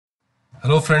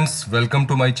Hello friends, welcome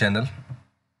to my channel.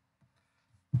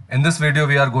 In this video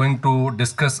we are going to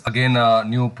discuss again a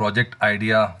new project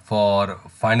idea for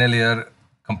final year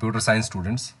computer science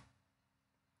students.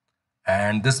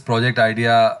 And this project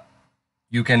idea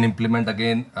you can implement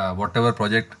again whatever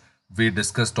project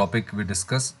topic we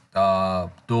discuss,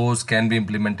 those can be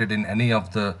implemented in any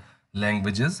of the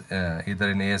languages,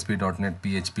 either in ASP.NET,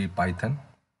 PHP, Python.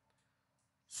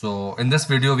 So in this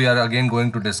video, we are again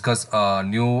going to discuss a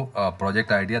new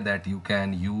project idea that you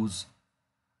can use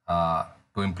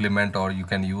to implement, or you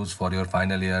can use for your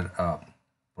final year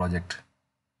project.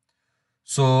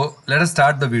 So let us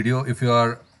start the video. If you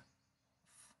are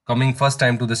coming first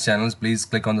time to this channel, please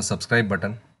click on the subscribe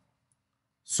button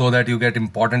so that you get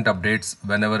important updates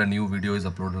whenever a new video is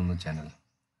uploaded on the channel.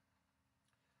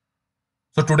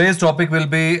 So today's topic will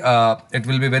be, it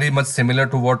will be very much similar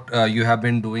to what you have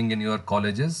been doing in your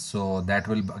colleges. So that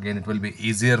will, again, it will be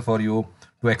easier for you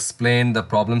to explain the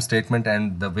problem statement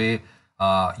and the way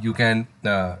you can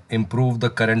improve the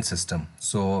current system.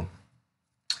 So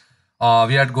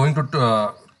we are going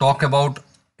to talk about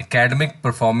academic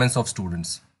performance of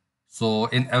students. So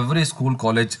in every school,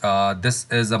 college, this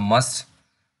is a must,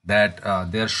 that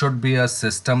there should be a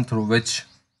system through which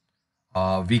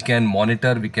we can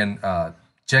monitor, we can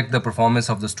check the performance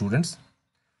of the students.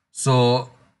 So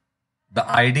the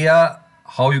idea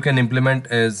how you can implement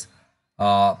is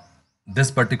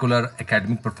this particular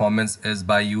academic performance is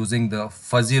by using the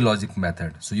fuzzy logic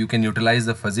method. So you can utilize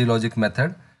the fuzzy logic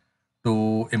method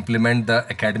to implement the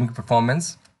academic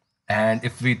performance. And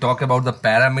if we talk about the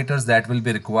parameters that will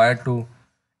be required to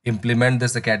implement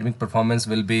this academic performance,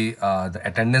 will be the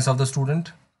attendance of the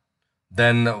student,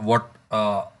 then what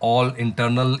all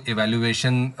internal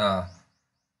evaluation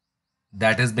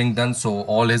that is being done, so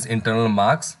all his internal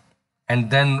marks,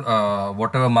 and then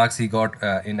whatever marks he got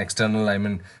in external, I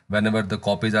mean whenever the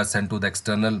copies are sent to the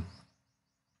external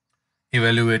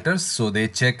evaluators, so they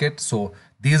check it. So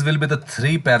these will be the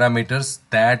three parameters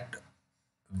that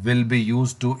will be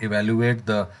used to evaluate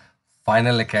the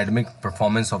final academic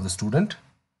performance of the student.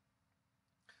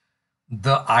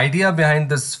 The idea behind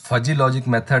this fuzzy logic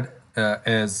method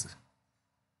is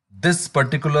this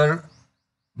particular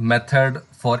method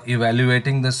for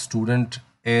evaluating the student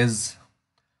is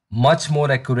much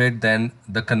more accurate than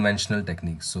the conventional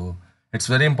techniques. So it's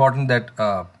very important that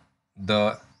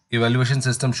the evaluation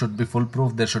system should be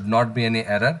foolproof. There should not be any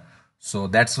error. So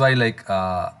that's why, like,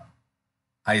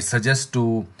 I suggest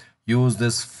to use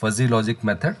this fuzzy logic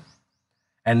method.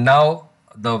 And now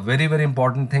the very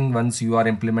important thing, once you are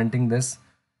implementing this,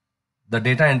 the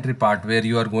data entry part, where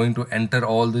you are going to enter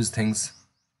all these things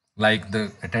like the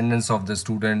attendance of the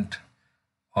student,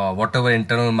 whatever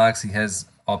internal marks he has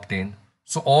obtained.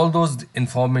 So all those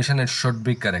information, it should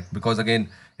be correct, because again,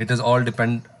 it is all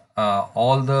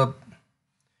all the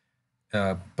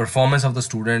performance of the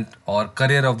student or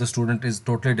career of the student is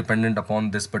totally dependent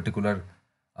upon this particular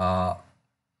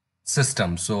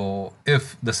system. So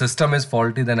if the system is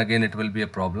faulty, then again it will be a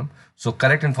problem. So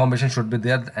correct information should be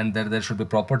there, and there should be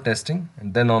proper testing,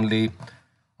 and then only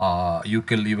you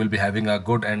will be having a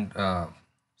good and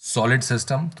solid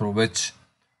system through which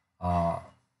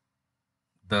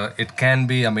it can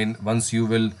be, I mean, once you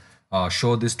will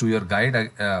show this to your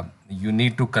guide, you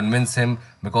need to convince him,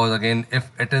 because again, if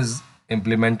it is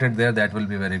implemented there, that will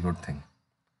be a very good thing.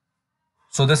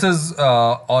 So this is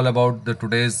all about the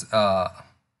today's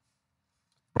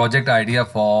project idea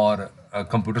for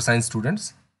computer science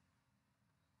students.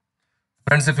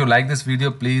 Friends, if you like this video,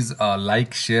 please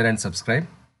like, share and subscribe.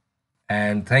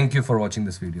 And thank you for watching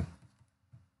this video.